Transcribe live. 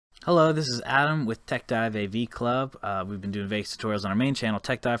Hello, this is Adam with Tech Dive AV Club. We've been doing VX tutorials on our main channel,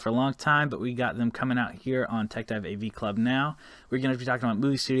 Tech Dive, for a long time, but we got them coming out here on Tech Dive AV Club now. We're going to be talking about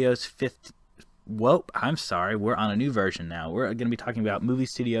Movie Studios 15. Whoa, I'm sorry, we're on a new version now. We're going to be talking about Movie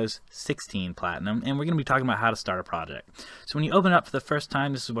Studios 16 Platinum, and we're going to be talking about how to start a project. So when you open it up for the first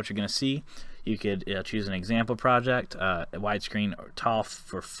time, this is what you're going to see. You could choose an example project, widescreen or tall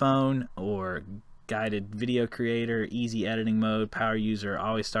for phone, or guided video creator, easy editing mode, power user,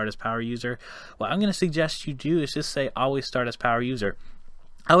 always start as power user. What I'm going to suggest you do is just say always start as power user.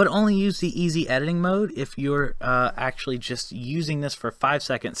 I would only use the easy editing mode if you're actually just using this for 5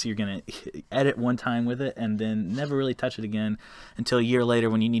 seconds. So you're going to edit one time with it and then never really touch it again until a year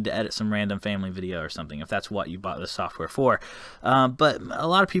later when you need to edit some random family video or something, if that's what you bought this software for. But a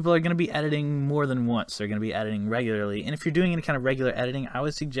lot of people are going to be editing more than once. They're going to be editing regularly. And if you're doing any kind of regular editing, I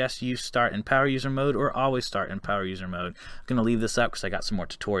would suggest you start in power user mode or always start in power user mode. I'm going to leave this up because I got some more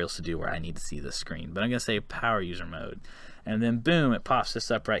tutorials to do where I need to see this screen. But I'm going to say power user mode. And then boom, it pops this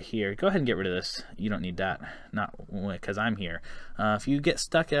up right here. Go ahead and get rid of this. You don't need that, not because I'm here. If you get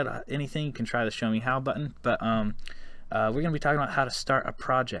stuck at anything, you can try the show me how button. But we're going to be talking about how to start a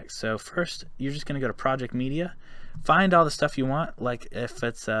project. So first, you're just going to go to project media, find all the stuff you want. Like if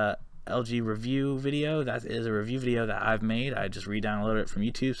it's a LG review video, that is a review video that I've made. I just re-downloaded it from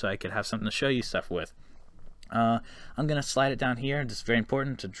YouTube so I could have something to show you stuff with. I'm going to slide it down here. It's very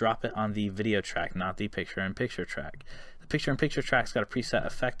important to drop it on the video track, not the picture-in-picture track. The picture-in-picture track's got a preset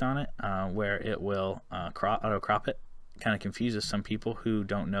effect on it where it will auto-crop it. Kind of confuses some people who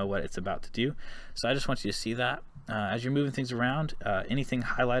don't know what it's about to do. So I just want you to see that. As you're moving things around, anything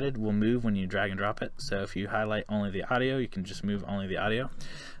highlighted will move when you drag and drop it. So if you highlight only the audio, you can just move only the audio.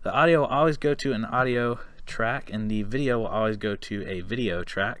 The audio will always go to an audio track, and the video will always go to a video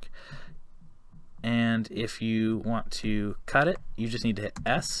track. And if you want to cut it, you just need to hit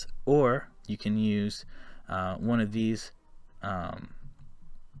S, or you can use one of these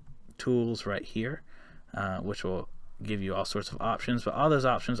tools right here, which will give you all sorts of options. But all those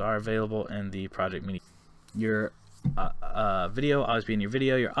options are available in the project menu. Your video will always be in your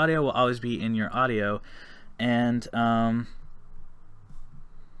video, your audio will always be in your audio, and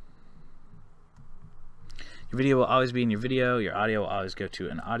your video will always be in your video, your audio will always go to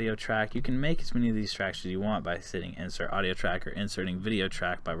an audio track. You can make as many of these tracks as you want by hitting insert audio track or inserting video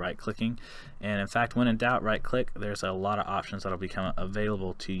track by right clicking. And in fact, when in doubt, right click. There's a lot of options that'll become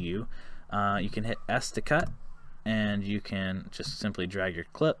available to you. You can hit S to cut, and you can just simply drag your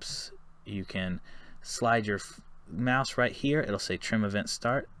clips. You can slide your mouse right here. It'll say trim event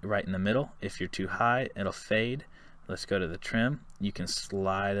start right in the middle. If you're too high, it'll fade. Let's go to the trim. You can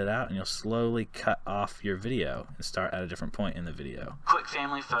slide it out and you'll slowly cut off your video and start at a different point in the video. Quick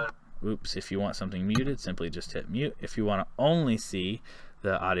family photo. Oops, if you want something muted, simply just hit mute. If you want to only see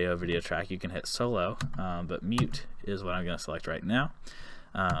the audio video track, you can hit solo, but mute is what I'm going to select right now.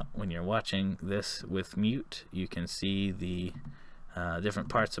 When you're watching this with mute, you can see the different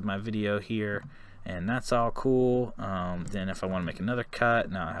parts of my video here, and that's all cool. Then if I want to make another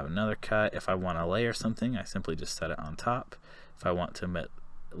cut, now I have another cut. If I want to layer something, I simply just set it on top. If I want to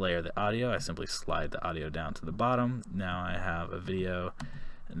layer the audio, I simply slide the audio down to the bottom. Now I have a video,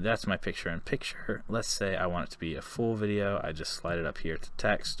 and that's my picture-in-picture. Let's say I want it to be a full video. I just slide it up here to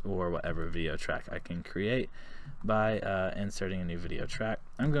text or whatever video track I can create by inserting a new video track.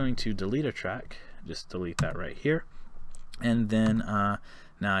 I'm going to delete a track, just delete that right here. And then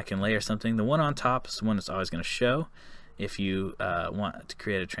now I can layer something. The one on top is the one that's always going to show. If you want to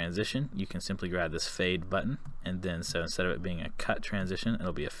create a transition, you can simply grab this fade button, and then so instead of it being a cut transition,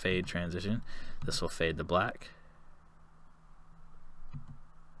 it'll be a fade transition. This will fade to black.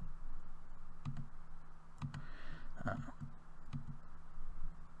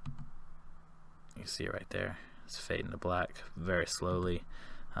 You see it right there. It's fading to black very slowly.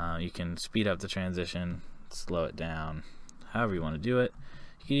 You can speed up the transition, slow it down, however you want to do it.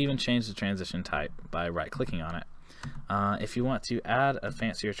 You can even change the transition type by right-clicking on it. If you want to add a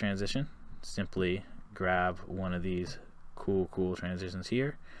fancier transition, simply grab one of these cool transitions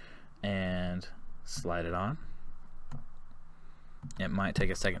here and slide it on. It might take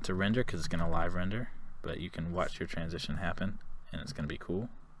a second to render because it's going to live render, but you can watch your transition happen and it's going to be cool.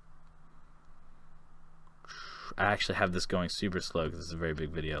 I actually have this going super slow because it's a very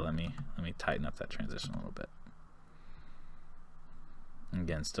big video. Let me tighten up that transition a little bit.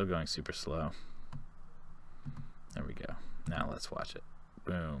 Again, still going super slow. There we go. Now let's watch it.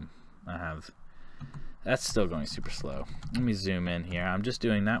 Boom. That's still going super slow. Let me zoom in here. I'm just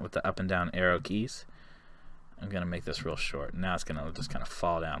doing that with the up and down arrow keys. I'm going to make this real short. Now it's going to just kind of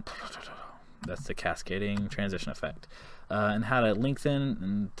fall down. That's the cascading transition effect. and how to lengthen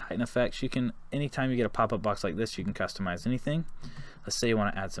and tighten effects. You can, anytime you get a pop-up box like this, you can customize anything. Let's say you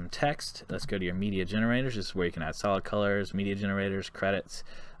want to add some text. Let's go to your media generators. This is where you can add solid colors, media generators, credits.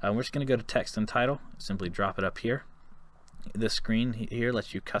 We're just going to go to text and title. Simply drop it up here. This screen here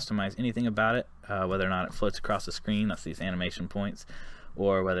lets you customize anything about it, whether or not it floats across the screen, that's these animation points,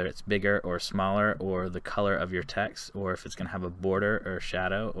 or whether it's bigger or smaller, or the color of your text, or if it's going to have a border or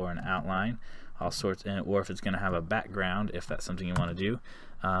shadow or an outline, all sorts, or if it's going to have a background, if that's something you want to do.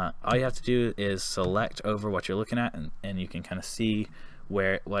 All you have to do is select over what you're looking at, and you can kind of see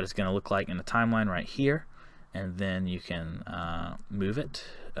what it's going to look like in the timeline right here, and then you can move it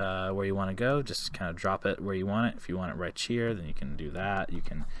where you want to go. Just kind of drop it where you want it. If you want it right here, then you can do that. You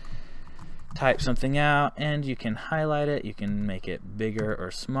can type something out, and you can highlight it. You can make it bigger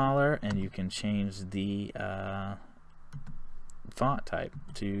or smaller, and you can change the font type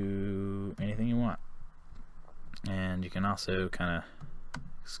to anything you want. And you can also kind of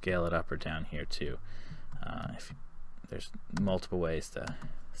scale it up or down here too. There's multiple ways to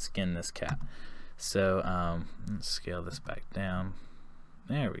skin this cat. So let's scale this back down.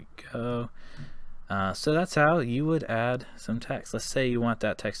 There we go. So that's how you would add some text. Let's say you want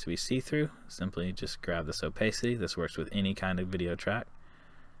that text to be see-through. Simply just grab this opacity. This works with any kind of video track.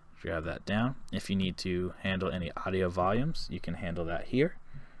 Grab that down. If you need to handle any audio volumes, you can handle that here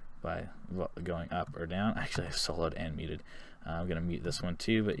by going up or down. Actually, I've soloed and muted. I'm going to mute this one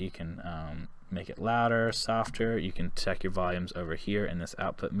too, but you can make it louder, softer. You can check your volumes over here in this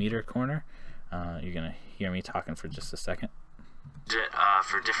output meter corner. You're going to hear me talking for just a second.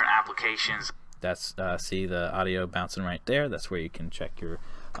 For different applications. That's see the audio bouncing right there. That's where you can check your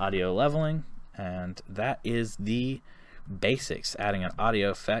audio leveling, and that is the basics. Adding an audio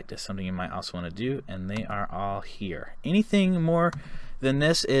effect is something you might also want to do, and they are all here. Anything more than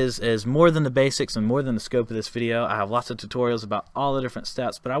this is more than the basics and more than the scope of this video. I have lots of tutorials about all the different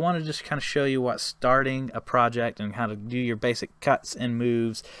steps, but I want to just kind of show you what starting a project and how to do your basic cuts and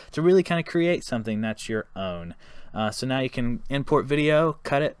moves to really kind of create something that's your own. So now you can import video,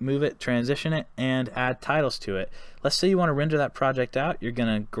 cut it, move it, transition it, and add titles to it. Let's say you want to render that project out. You're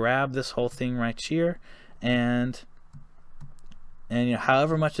going to grab this whole thing right here, and you know,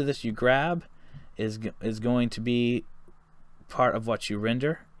 however much of this you grab is going to be part of what you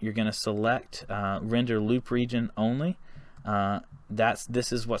render. You're going to select render loop region only.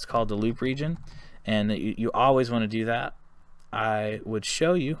 This is what's called the loop region, and you always want to do that. I would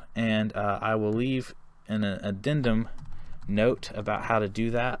show you, and I will leave an addendum note about how to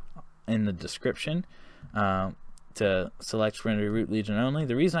do that in the description to select render root region only.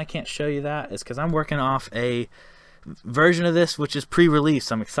 The reason I can't show you that is because I'm working off a version of this which is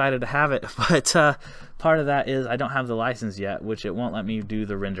pre-release. I'm excited to have it, but part of that is I don't have the license yet, which it won't let me do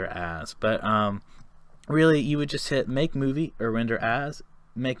the render as. But really, you would just hit make movie or render as.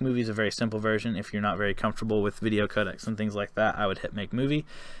 Make movie is a very simple version. If you're not very comfortable with video codecs and things like that, I would hit make movie,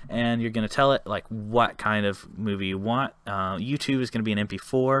 and you're going to tell it like what kind of movie you want. YouTube is going to be an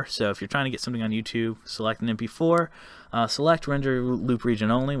MP4, so if you're trying to get something on YouTube, select an MP4, select render loop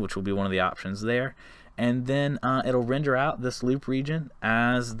region only, which will be one of the options there, and then it'll render out this loop region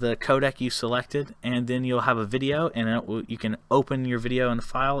as the codec you selected, and then you'll have a video, and you can open your video in the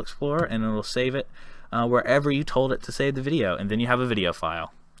File Explorer, and it'll save it wherever you told it to save the video, and then you have a video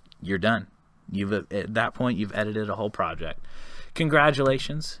file. You're done. At that point, you've edited a whole project.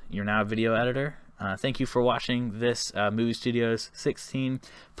 Congratulations, you're now a video editor. Thank you for watching this Movie Studios 16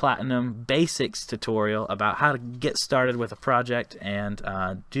 Platinum Basics tutorial about how to get started with a project and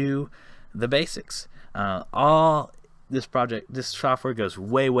do the basics. This software goes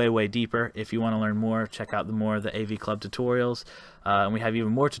way deeper. If you want to learn more, check out more of the AV Club tutorials. And we have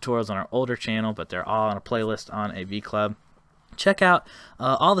even more tutorials on our older channel, but they're all on a playlist on AV Club. Check out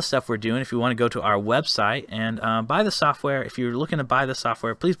all the stuff we're doing. If you want to go to our website and buy the software, if you're looking to buy the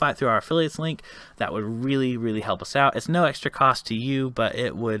software, please buy it through our affiliates link. That would really help us out. It's no extra cost to you, but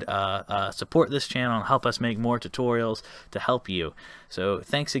it would support this channel and help us make more tutorials to help you. So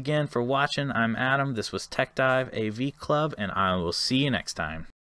thanks again for watching. I'm Adam. This was Tech Dive AV Club, and I will see you next time.